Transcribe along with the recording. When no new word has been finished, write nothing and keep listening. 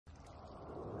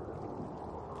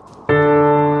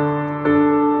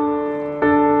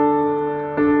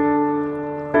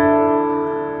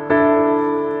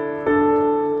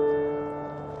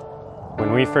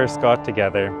first got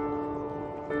together,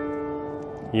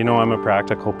 you know I'm a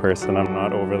practical person, I'm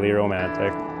not overly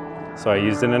romantic. So I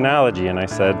used an analogy and I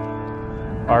said,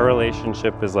 our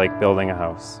relationship is like building a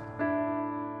house.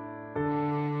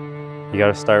 You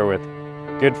gotta start with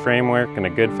good framework and a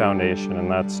good foundation,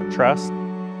 and that's trust,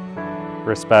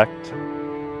 respect,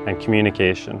 and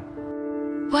communication.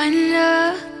 One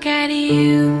look at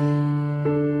you,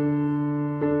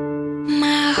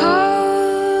 my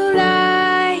whole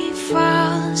life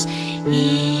falls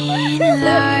in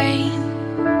line.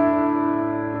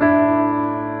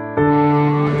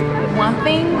 One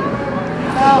thing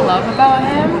that I love about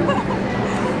him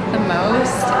the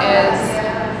most is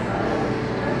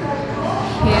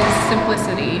his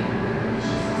simplicity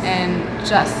and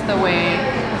just the way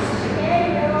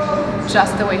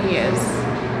he is.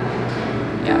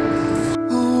 Yeah.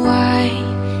 Oh, I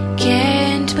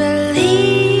can't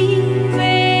believe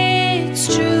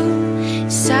it's true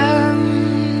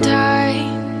sometimes.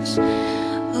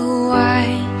 Oh,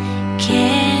 I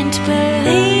can't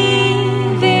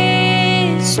believe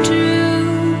it's true.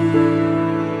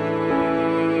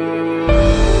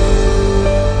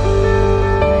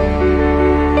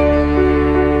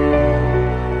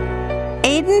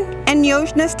 Aidan and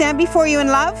Yojna stand before you in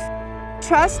love,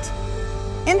 trust,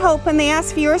 and hope, and they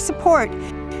ask for your support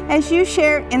as you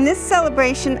share in this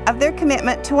celebration of their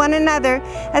commitment to one another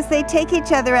as they take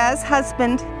each other as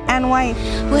husband and wife.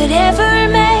 Whatever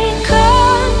may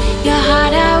come, your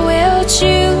heart I will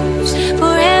choose.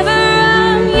 Forever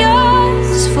I'm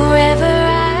yours, forever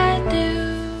I do.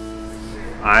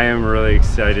 I am really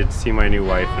excited to see my new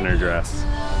wife in her dress.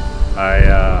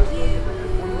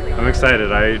 I'm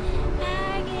excited.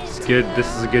 It's good. This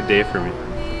is a good day for me.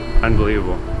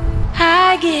 Unbelievable.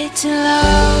 I get to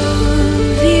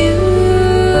love you.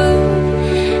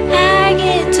 I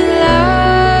get to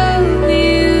love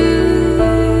you.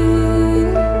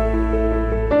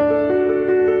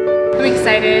 I'm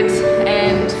excited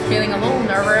and feeling a little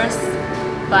nervous,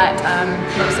 but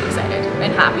most excited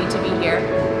and happy to be here.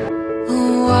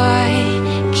 Oh, I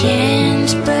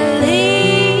can't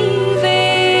believe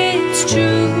it's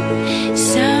true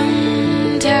sometimes.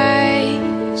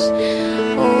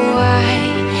 Oh, I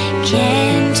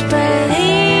can't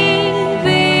believe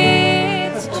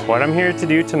it's true. What I'm here to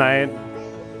do tonight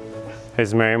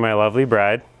is marry my lovely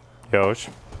bride, Yoj.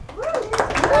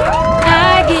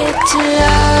 I get to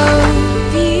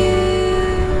love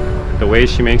you. The way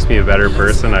she makes me a better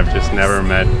person, I've just never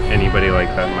met anybody like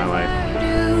that in my life.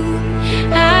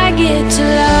 I get to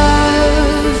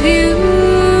love you.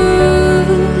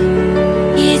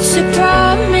 It's a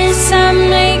promise I'm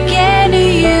making to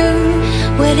you.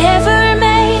 Whatever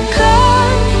may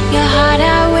come, your heart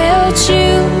I will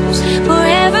choose.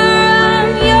 Forever I'm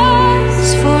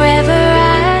yours, forever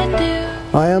I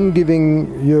do. I am giving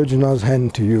Yojna's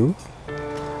hand to you,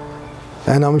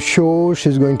 and I'm sure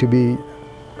she's going to be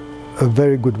a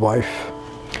very good wife.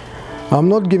 I'm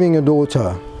not giving a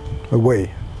daughter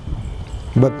away,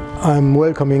 but I'm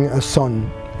welcoming a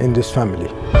son in this family.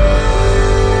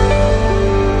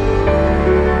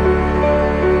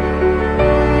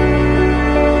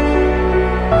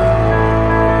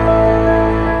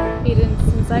 Aidan,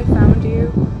 since I found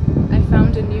you, I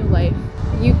found a new life.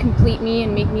 You complete me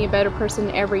and make me a better person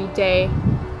every day.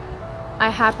 I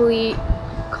happily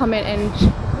commit and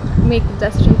make the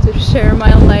decision to share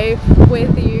my life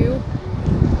with you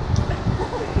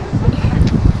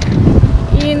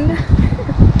in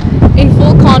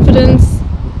full confidence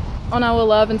on our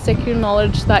love and secure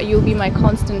knowledge that you'll be my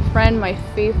constant friend, my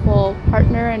faithful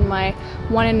partner, and my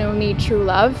one and only true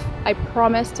love. I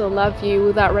promise to love you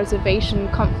without reservation,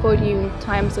 comfort you in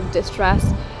times of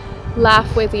distress,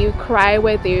 laugh with you, cry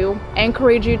with you,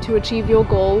 encourage you to achieve your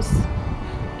goals,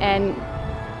 and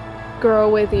grow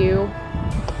with you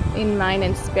in mind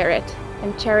and spirit,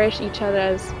 and cherish each other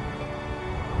as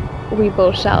we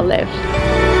both shall live.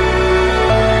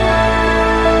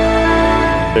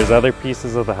 There's other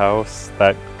pieces of the house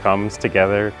that comes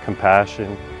together: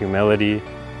 compassion, humility,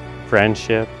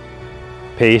 friendship,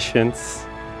 patience.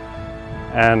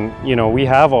 And you know, we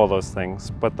have all those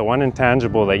things, but the one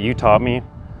intangible that you taught me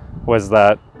was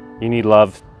that you need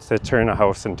love to turn a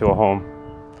house into a home.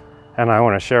 And I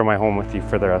want to share my home with you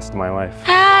for the rest of my life.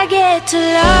 I get to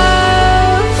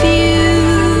love you.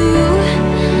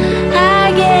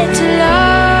 I get to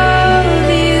love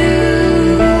you.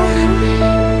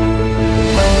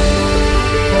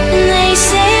 And they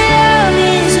say love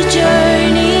is a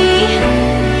journey,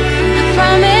 a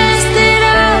promise that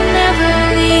I'll never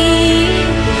leave.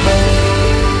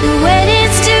 The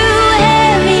weight's too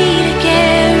heavy to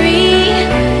carry.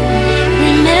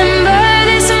 Remember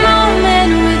this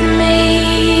moment with me.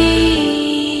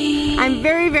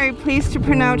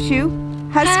 pronounce you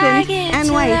husband and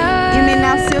wife. You may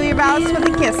now seal your vows with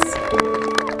a kiss.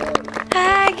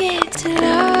 I get to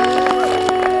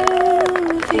love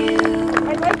you.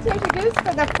 I'd like to introduce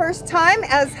for the first time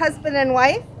as husband and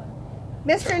wife,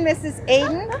 Mr. and Mrs.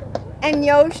 Aidan and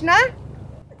Yojna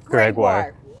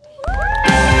Gregoire.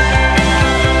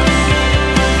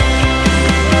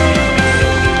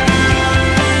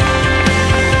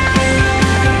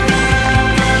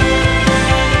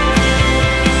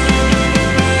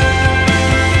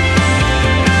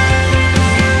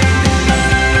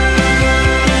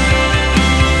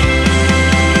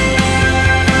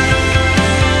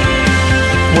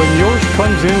 When Yosh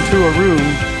comes into a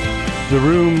room, the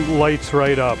room lights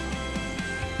right up.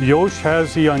 Yosh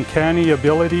has the uncanny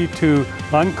ability to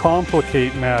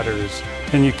uncomplicate matters,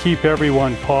 and you keep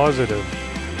everyone positive.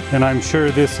 And I'm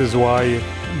sure this is why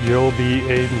you'll be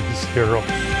Aidan's hero.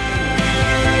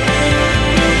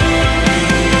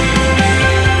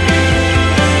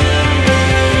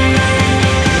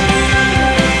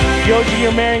 Yojna,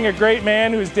 you're marrying a great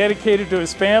man who's dedicated to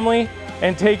his family,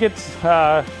 and take it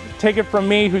from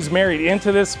me, who's married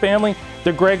into this family,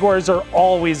 the Gregoires are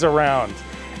always around.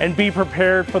 And be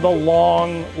prepared for the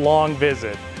long, long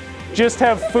visit. Just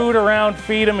have food around,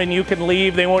 feed them, and you can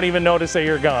leave. They won't even notice that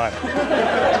you're gone.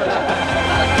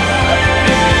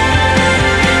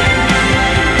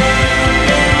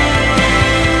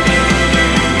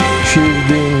 She's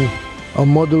been a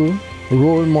model,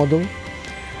 role model.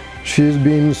 She's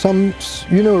been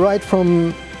right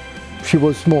from she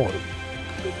was small.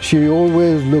 She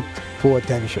always looked for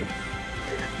attention.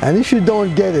 And if she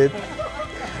don't get it,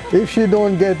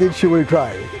 she will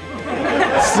cry.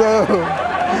 So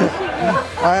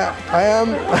I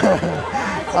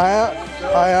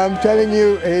am telling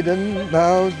you, Aidan,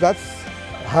 now that's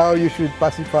how you should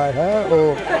pacify her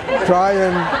or try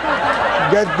and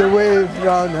get the ways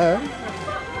around her.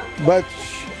 But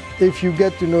if you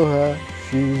get to know her,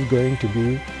 she's going to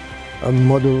be a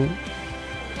model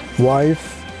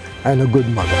wife and a good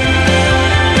mother.